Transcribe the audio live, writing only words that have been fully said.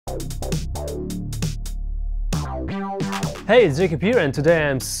Hey, it's Jakub here, and today I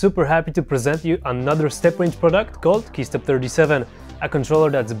am super happy to present you another step range product called KeyStep 37, a controller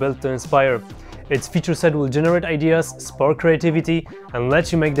that's built to inspire. Its feature set will generate ideas, spark creativity, and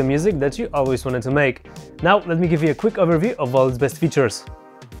let you make the music that you always wanted to make. Now, let me give you a quick overview of all its best features.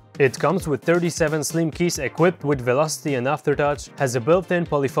 It comes with 37 slim keys equipped with velocity and aftertouch, has a built-in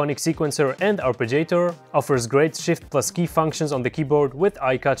polyphonic sequencer and arpeggiator, offers great shift plus key functions on the keyboard with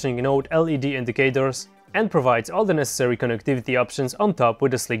eye-catching node LED indicators, and provides all the necessary connectivity options on top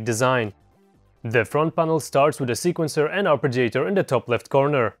with a sleek design. The front panel starts with a sequencer and arpeggiator in the top left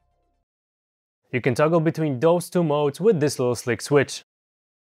corner. You can toggle between those two modes with this little slick switch.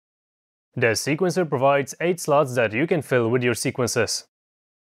 The sequencer provides 8 slots that you can fill with your sequences.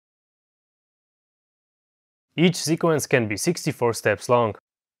 Each sequence can be 64 steps long.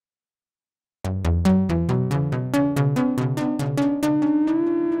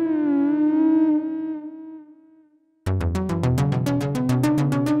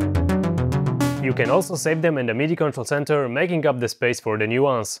 You can also save them in the MIDI control center, making up the space for the new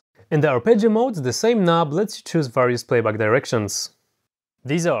ones. In the arpeggio mode, the same knob lets you choose various playback directions.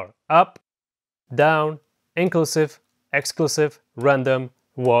 These are up, down, inclusive, exclusive, random,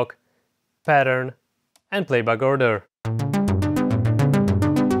 walk, pattern, and playback order.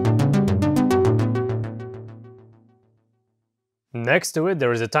 Next to it,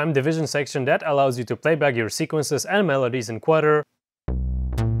 there is a time division section that allows you to play back your sequences and melodies in quarter,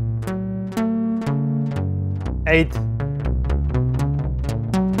 8th,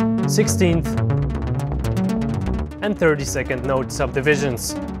 16th, and 32nd note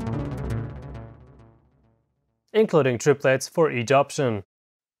subdivisions, including triplets for each option.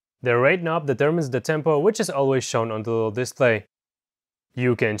 The rate knob determines the tempo, which is always shown on the little display.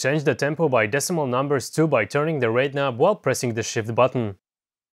 You can change the tempo by decimal numbers too by turning the rate knob while pressing the shift button.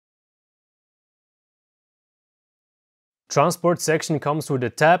 Transport section comes with a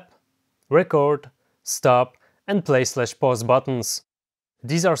tap, record, stop, and play/pause buttons.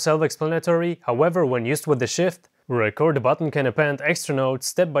 These are self-explanatory, however, when used with the shift, record button can append extra notes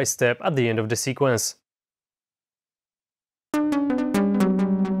step by step at the end of the sequence.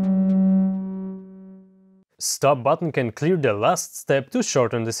 Stop button can clear the last step to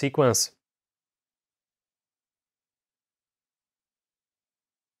shorten the sequence.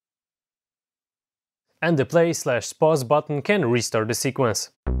 And the play/pause button can restart the sequence.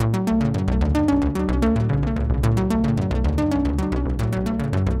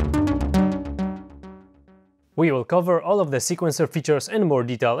 We will cover all of the sequencer features in more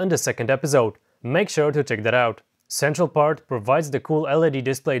detail in the second episode. Make sure to check that out. Central part provides the cool LED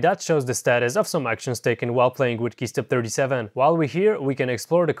display that shows the status of some actions taken while playing with KeyStep 37. While we're here, we can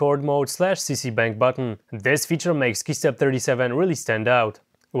explore the Chord Mode /CC Bank button. This feature makes KeyStep 37 really stand out.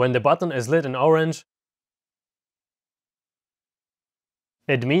 When the button is lit in orange,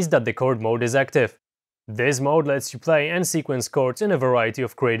 it means that the Chord Mode is active. This mode lets you play and sequence chords in a variety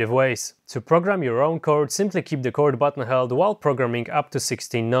of creative ways. To program your own chord, simply keep the chord button held while programming up to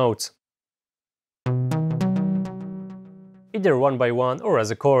 16 notes, either one by one or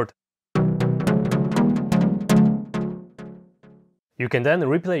as a chord. You can then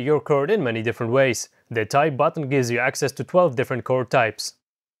replay your chord in many different ways. The Type button gives you access to 12 different chord types.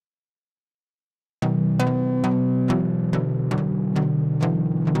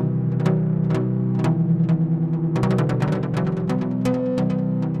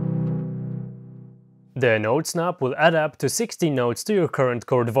 The Notes knob will add up to 16 notes to your current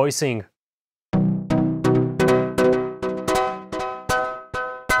chord voicing.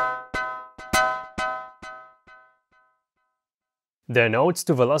 The Notes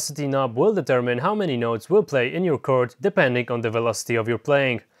to Velocity knob will determine how many notes will play in your chord depending on the velocity of your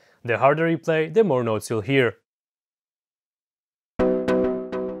playing. The harder you play, the more notes you'll hear.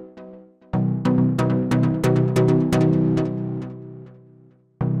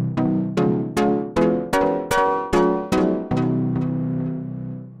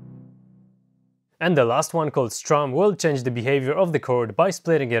 And the last one, called Strum, will change the behavior of the chord by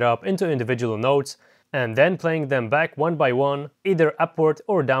splitting it up into individual notes and then playing them back one by one, either upward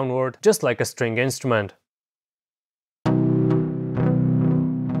or downward, just like a string instrument.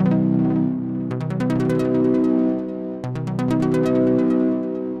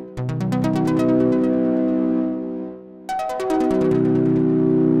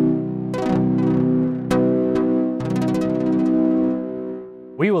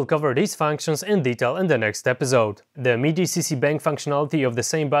 We will cover these functions in detail in the next episode. The MIDI CC bank functionality of the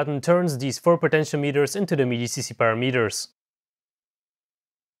same button turns these 4 potentiometers into the MIDI CC parameters.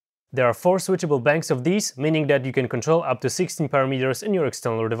 There are 4 switchable banks of these, meaning that you can control up to 16 parameters in your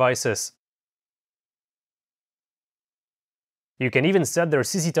external devices. You can even set their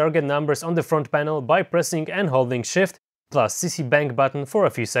CC target numbers on the front panel by pressing and holding Shift plus CC Bank button for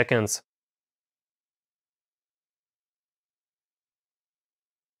a few seconds.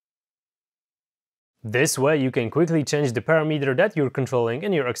 This way you can quickly change the parameter that you're controlling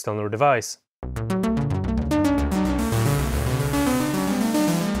in your external device.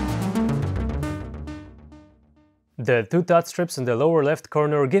 The two touch strips in the lower left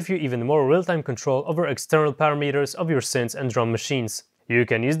corner give you even more real-time control over external parameters of your synths and drum machines. You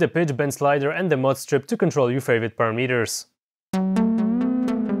can use the pitch bend slider and the mod strip to control your favorite parameters.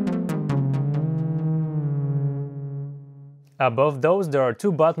 Above those, there are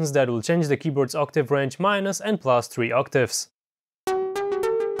two buttons that will change the keyboard's octave range minus and plus 3 octaves.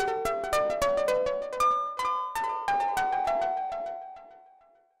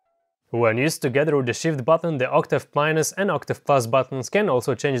 When used together with the Shift button, the octave minus and octave plus buttons can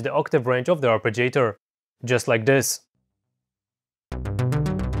also change the octave range of the arpeggiator, just like this.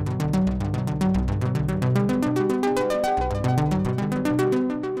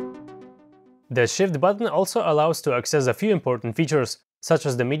 The Shift button also allows to access a few important features, such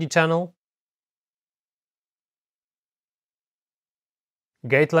as the MIDI channel,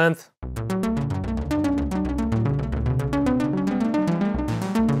 gate length,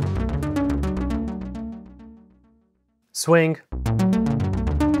 swing,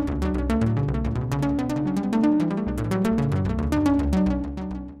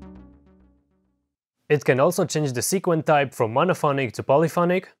 it can also change the sequence type from monophonic to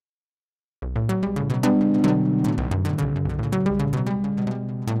polyphonic,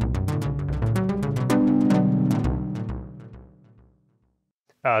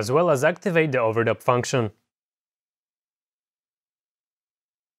 as well as activate the overdub function.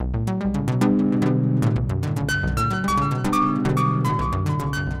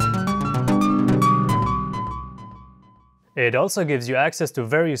 It also gives you access to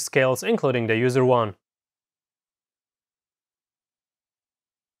various scales, including the user one.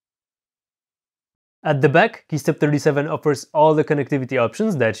 At the back, KeyStep 37 offers all the connectivity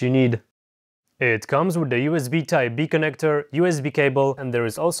options that you need. It comes with the USB Type B connector, USB cable, and there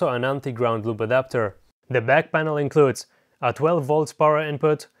is also an anti-ground loop adapter. The back panel includes a 12 volts power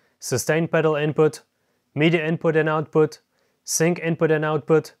input, sustain pedal input, MIDI input and output, sync input and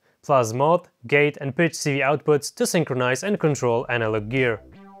output, plus mod, gate and pitch CV outputs to synchronize and control analog gear.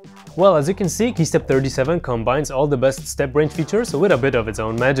 Well, as you can see, KeyStep 37 combines all the best step range features with a bit of its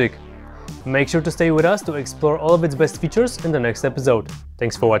own magic. Make sure to stay with us to explore all of its best features in the next episode.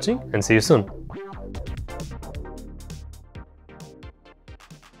 Thanks for watching and see you soon!